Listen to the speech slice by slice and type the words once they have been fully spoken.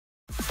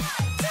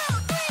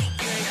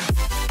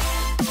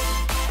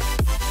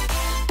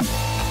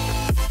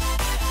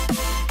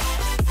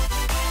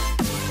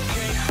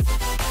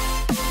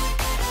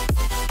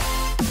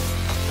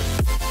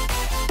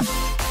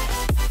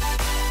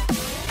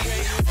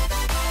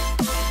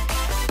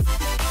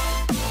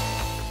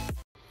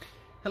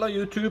Hello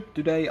YouTube,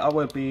 today I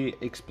will be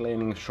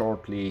explaining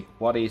shortly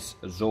what is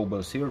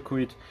Zobel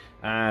Circuit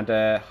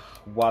and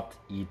what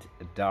it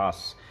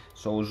does.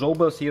 So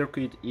Zobel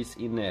Circuit is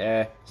in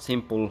a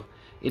simple,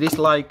 it is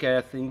like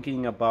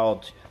thinking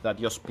about that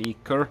your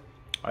speaker,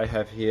 I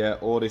have here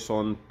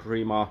Audison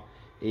Prima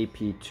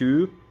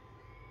AP2.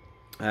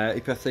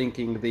 If you're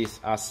thinking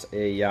this as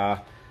a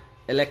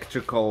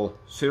electrical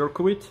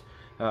circuit,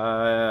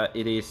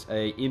 it is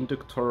a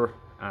inductor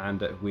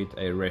and with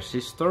a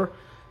resistor.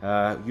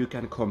 You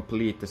can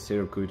complete the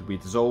circuit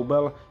with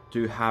Zobel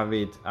to have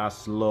it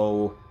as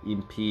low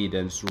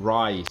impedance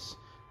rise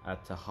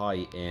at the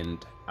high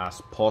end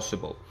as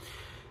possible.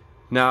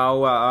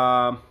 Now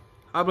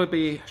I will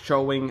be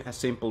showing a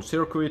simple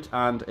circuit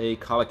and a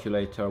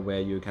calculator where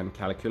you can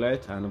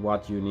calculate and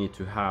what you need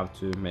to have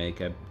to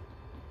make a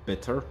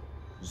better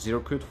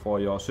circuit for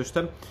your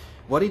system.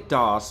 What it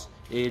does,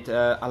 it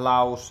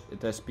allows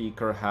the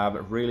speaker have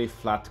a really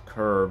flat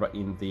curve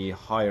in the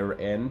higher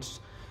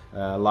ends.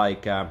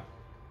 Well,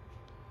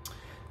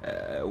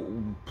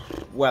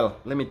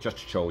 let me just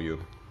show you.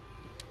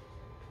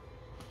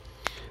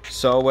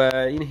 So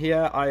in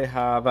here I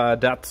have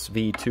DATS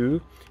V2,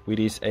 which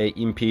is a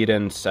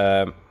impedance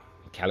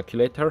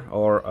calculator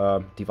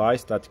or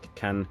device that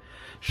can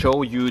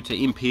show you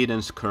the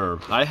impedance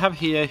curve. I have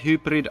here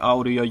Hybrid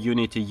Audio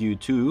Unity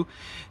U2,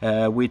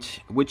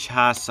 which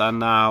has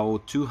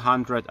now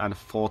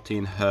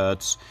 214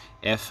 Hz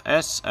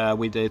FS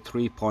with a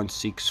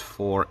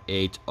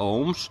 3.648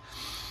 ohms.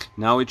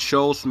 Now it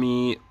shows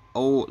me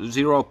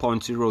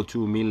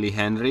 0.02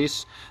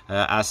 millihenries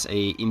as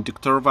a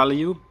inductor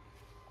value.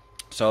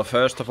 So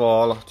first of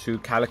all, to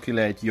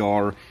calculate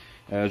your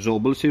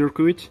Zobel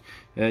circuit,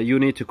 you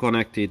need to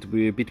connect it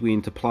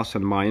between the plus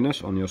and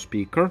minus on your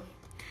speaker.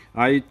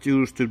 I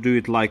choose to do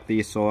it like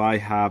this, so I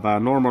have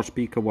normal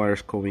speaker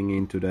wires going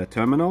into the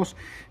terminals,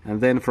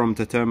 and then from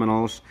the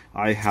terminals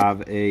I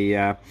have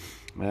a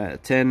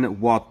 10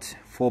 watt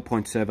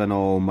 4.7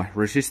 ohm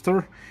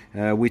resistor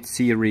with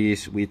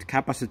series with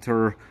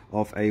capacitor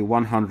of a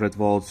 100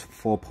 volts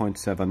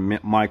 4.7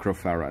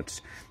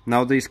 microfarads.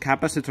 Now this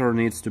capacitor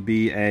needs to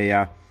be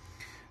a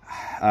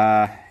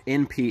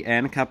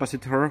NPN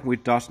capacitor,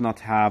 which does not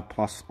have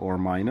plus or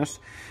minus.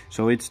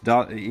 So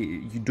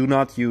you do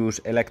not use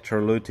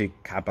electrolytic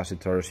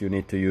capacitors. You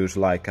need to use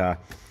like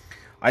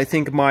I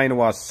think mine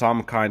was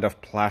some kind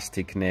of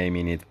plastic name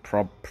in it,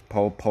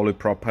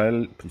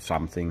 polypropyl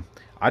something.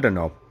 I don't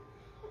know.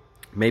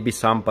 Maybe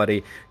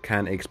somebody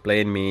can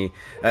explain me,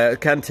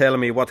 can tell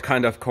me what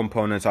kind of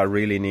components I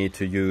really need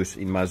to use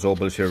in my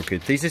Zobel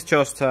circuit. This is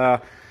just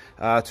to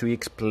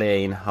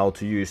explain how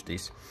to use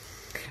this.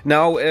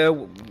 Now,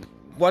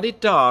 what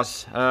it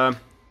does,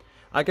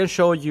 I can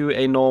show you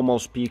a normal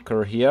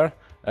speaker here.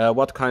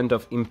 What kind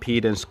of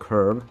impedance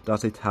curve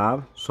does it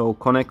have? So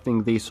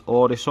connecting this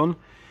Audison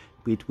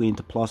between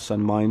the plus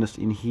and minus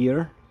in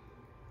here,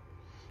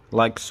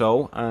 like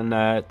so, and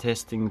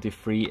testing the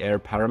free air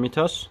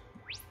parameters.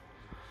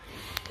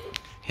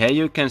 Here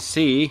you can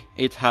see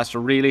it has a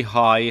really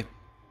high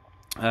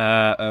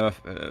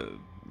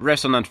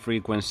resonant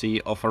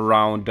frequency of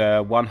around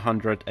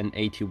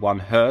 181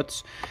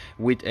 Hertz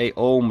with a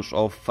ohms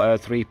of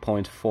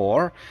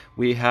 3.4.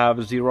 We have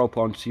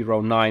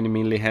 0.09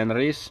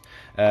 millihenries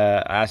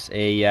as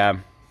a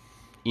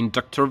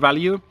inductor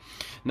value.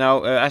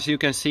 Now, as you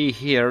can see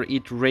here,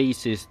 it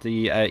raises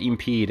the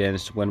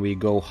impedance when we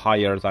go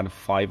higher than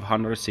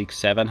 500, 600,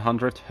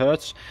 700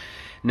 Hertz.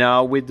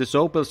 Now, with the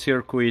Zobel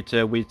circuit,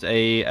 with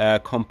a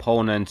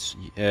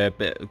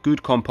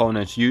good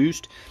components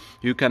used,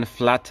 you can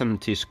flatten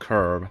this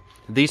curve.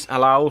 This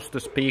allows the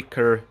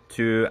speaker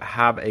to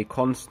have a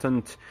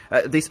constant.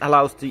 This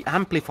allows the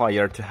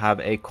amplifier to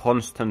have a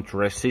constant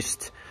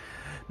resist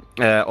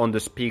on the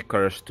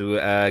speakers to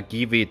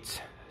give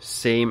it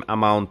same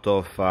amount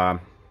of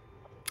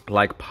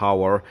like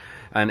power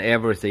and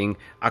everything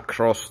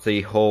across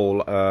the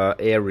whole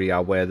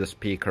area where the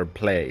speaker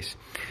plays.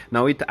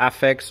 Now it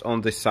affects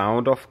on the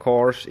sound, of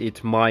course.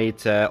 It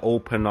might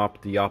open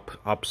up the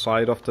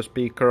upside of the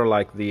speaker,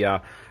 like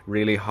the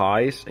really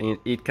highs.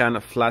 It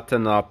can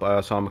flatten up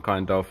some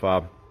kind of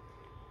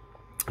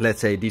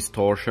let's say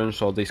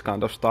distortions or this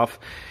kind of stuff,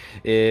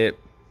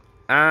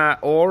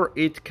 or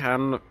it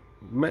can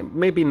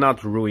maybe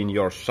not ruin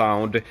your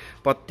sound,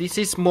 but this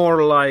is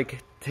more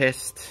like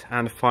test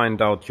and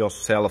find out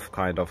yourself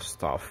kind of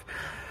stuff.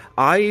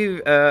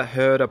 I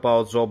heard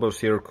about Zobel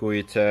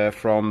circuit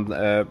from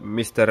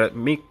Mr.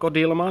 Mikko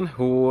Dillman,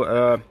 who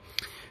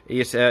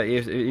is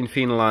in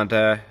Finland,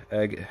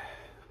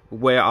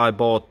 where I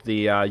bought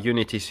the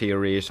Unity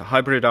series,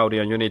 Hybrid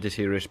Audio Unity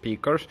series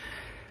speakers,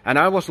 and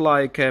I was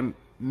like,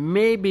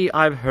 maybe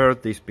I've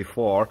heard this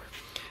before.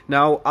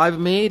 Now I've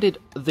made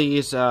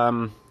these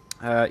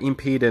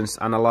impedance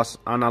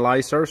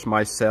analyzers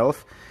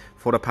myself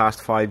for the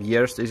past 5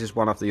 years. This is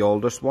one of the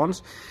oldest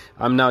ones.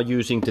 I'm now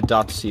using the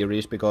DAT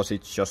series because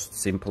it's just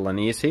simple and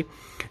easy.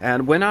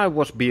 And when I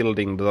was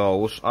building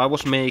those, I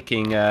was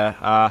making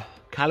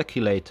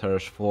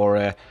calculators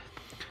for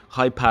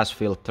high pass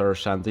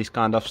filters and this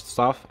kind of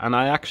stuff, and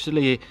I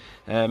actually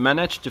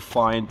managed to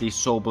find the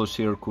Zobel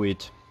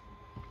Circuit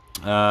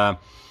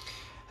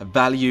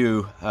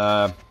value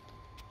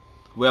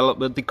well,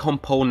 with the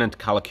component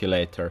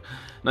calculator.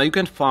 Now you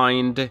can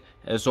find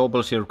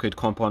Zobel Circuit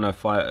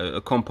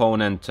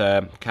component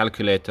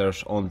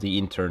calculators on the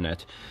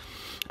internet,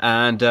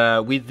 and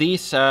with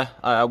these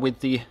with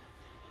the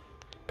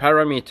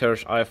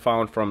parameters I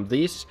found from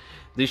this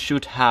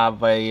should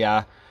have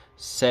a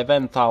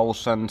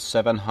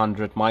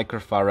 7700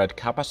 microfarad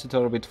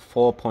capacitor with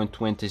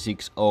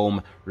 4.26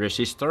 ohm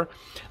resistor.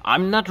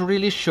 I'm not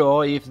really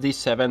sure if this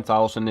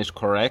 7000 is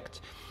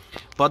correct,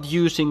 but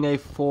using a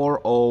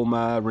 4 ohm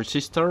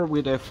resistor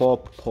with a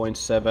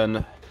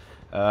 4.7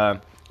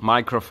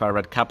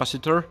 microfarad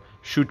capacitor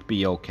should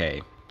be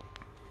okay.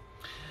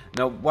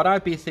 Now what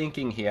I've been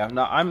thinking here,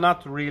 now I'm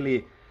not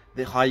really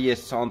the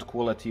highest sound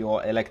quality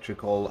or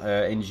electrical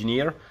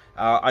engineer.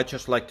 I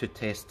just like to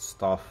test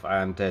stuff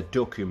and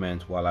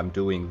document while I'm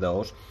doing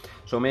those.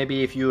 So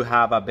maybe if you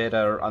have a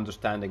better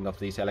understanding of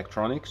these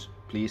electronics,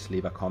 please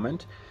leave a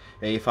comment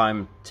if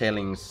I'm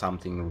telling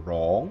something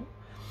wrong.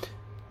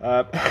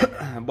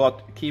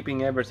 But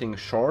keeping everything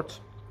short,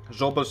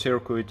 Zobel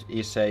Circuit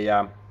is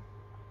a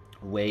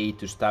way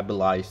to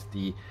stabilize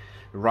the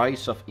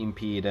rise of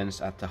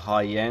impedance at the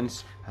high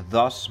ends,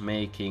 thus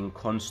making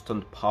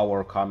constant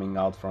power coming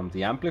out from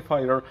the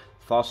amplifier,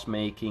 thus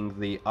making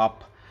the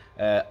up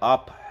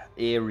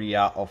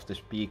area of the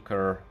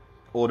speaker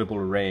audible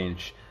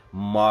range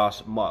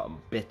much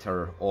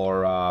better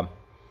or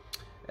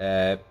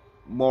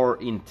more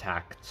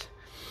intact.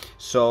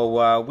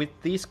 So with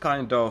these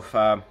kind of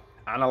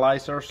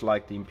analyzers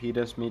like the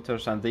impedance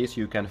meters and this,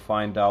 you can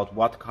find out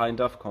what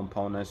kind of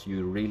components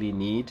you really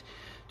need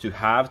to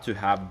have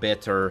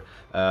better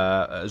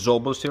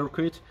Zobel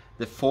circuit.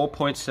 The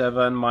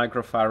 4.7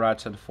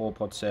 microfarads and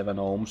 4.7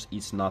 ohms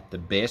is not the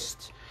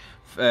best.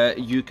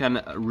 You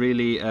can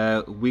really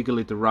wiggle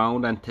it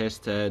around and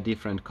test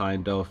different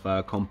kind of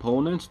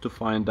components to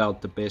find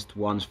out the best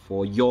ones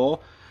for your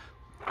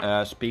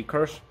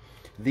speakers.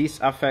 This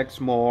affects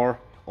more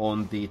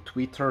on the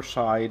tweeter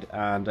side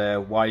and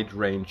wide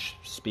range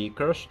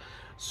speakers,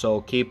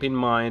 so keep in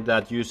mind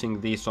that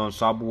using these on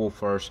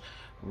subwoofers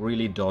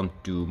really don't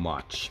do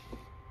much.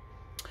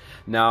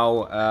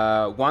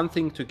 Now one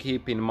thing to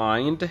keep in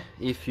mind,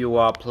 if you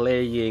are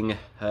playing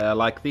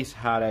like this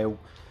had a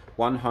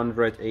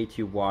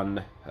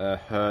 181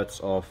 hertz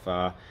of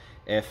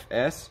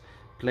FS,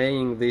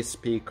 playing this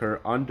speaker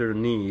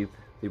underneath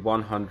the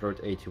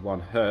 181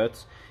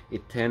 hertz,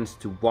 it tends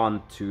to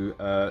want to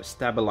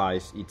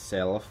stabilize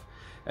itself,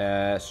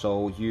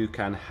 so you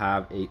can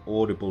have a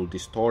audible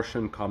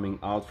distortion coming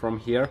out from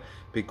here,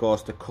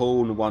 because the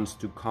cone wants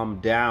to come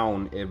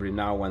down every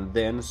now and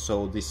then,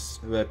 so this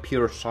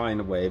pure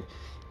sine wave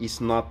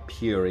is not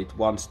pure, it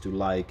wants to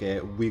like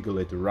wiggle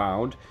it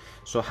around.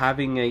 So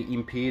having a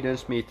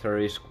impedance meter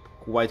is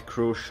quite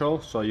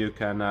crucial, so you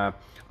can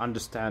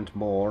understand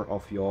more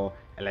of your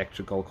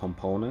electrical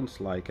components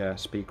like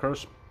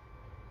speakers,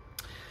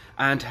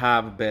 and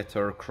have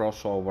better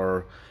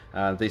crossover,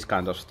 this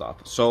kind of stuff.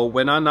 So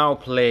when I now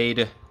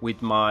played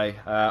with my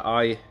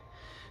I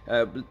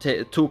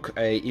took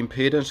a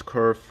impedance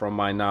curve from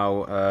my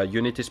now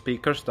Unity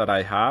speakers that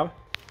I have.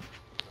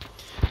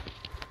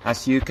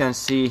 As you can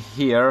see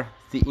here,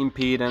 the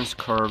impedance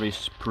curve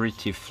is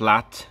pretty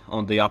flat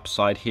on the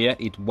upside here.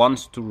 It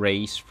wants to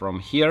raise from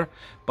here,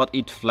 but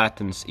it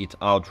flattens it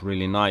out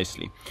really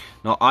nicely.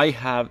 Now I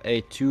have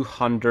a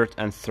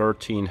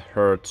 213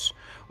 hertz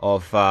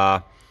of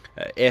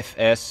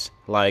FS,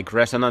 like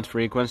resonant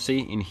frequency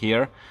in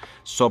here,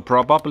 so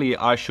probably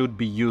I should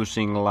be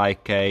using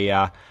like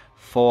a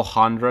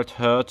 400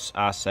 hertz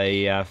as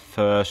a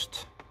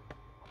first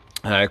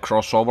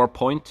crossover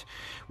point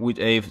with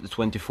a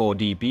 24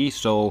 dB,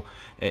 so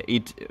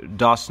it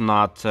does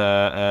not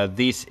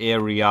this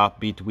area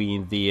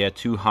between the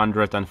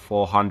 200 and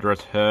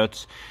 400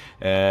 hertz,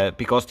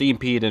 because the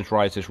impedance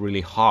rises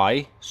really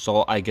high,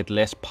 so I get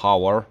less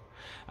power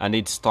and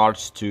it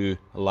starts to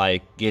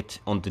like get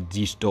on the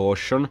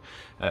distortion,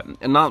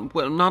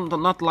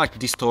 not like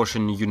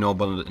distortion you know,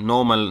 but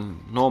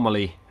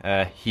normally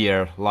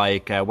here,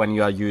 like when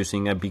you are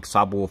using a big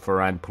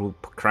subwoofer and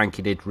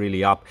cranking it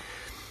really up,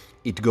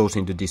 it goes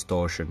into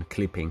distortion,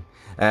 clipping,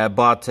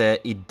 but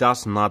it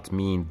does not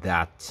mean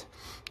that,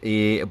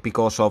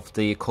 because of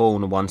the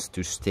cone wants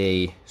to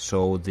stay,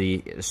 so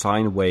the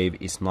sine wave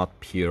is not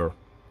pure.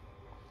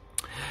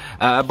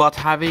 But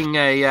having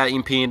a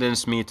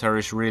impedance meter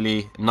is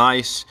really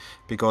nice,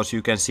 because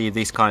you can see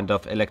this kind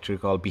of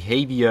electrical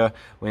behavior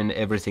when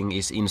everything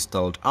is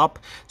installed up.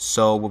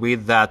 So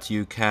with that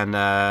you can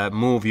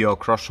move your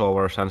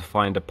crossovers and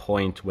find a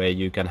point where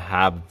you can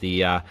have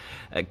the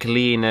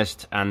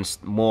cleanest and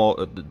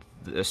more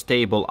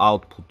stable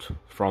output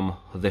from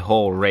the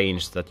whole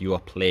range that you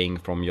are playing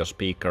from your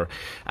speaker,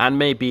 and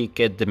maybe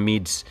get the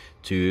mids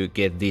to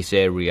get this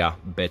area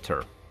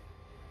better.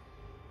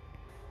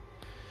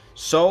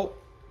 So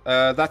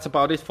that's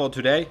about it for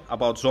today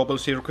about Zobel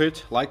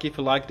Circuit. Like if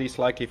you like,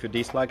 dislike if you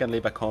dislike, and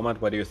leave a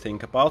comment what do you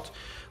think about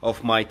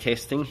of my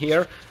testing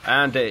here,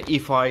 and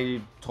if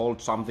I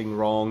told something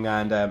wrong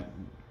and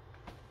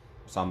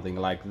something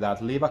like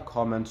that, leave a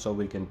comment so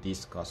we can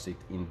discuss it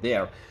in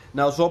there.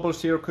 Now Zobel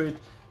Circuit,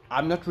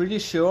 I'm not really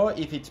sure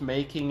if it's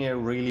making a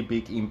really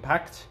big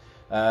impact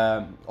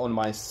on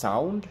my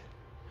sound,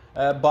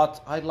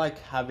 but I like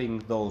having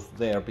those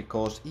there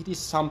because it is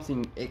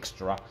something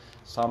extra,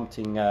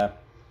 something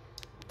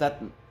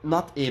that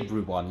not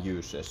everyone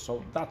uses,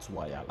 so that's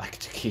why I like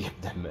to keep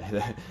them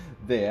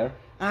there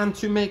and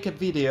to make a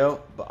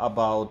video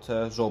about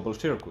Zobel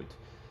Circuit.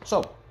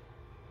 So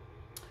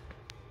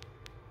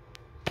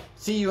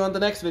see you on the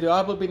next video.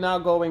 I will be now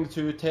going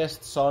to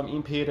test some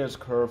impedance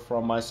curve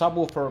from my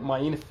subwoofer, my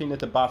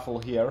infinite baffle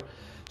here.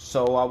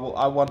 So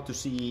I want to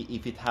see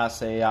if it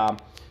has a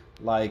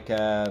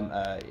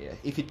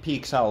if it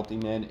peaks out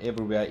in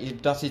everywhere.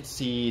 Does it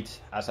see it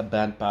as a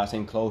bandpass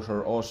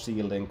enclosure or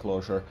sealed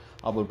enclosure?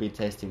 I will be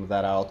testing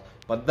that out,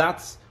 but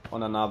that's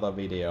on another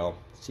video.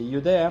 See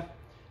you there.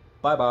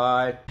 Bye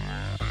bye.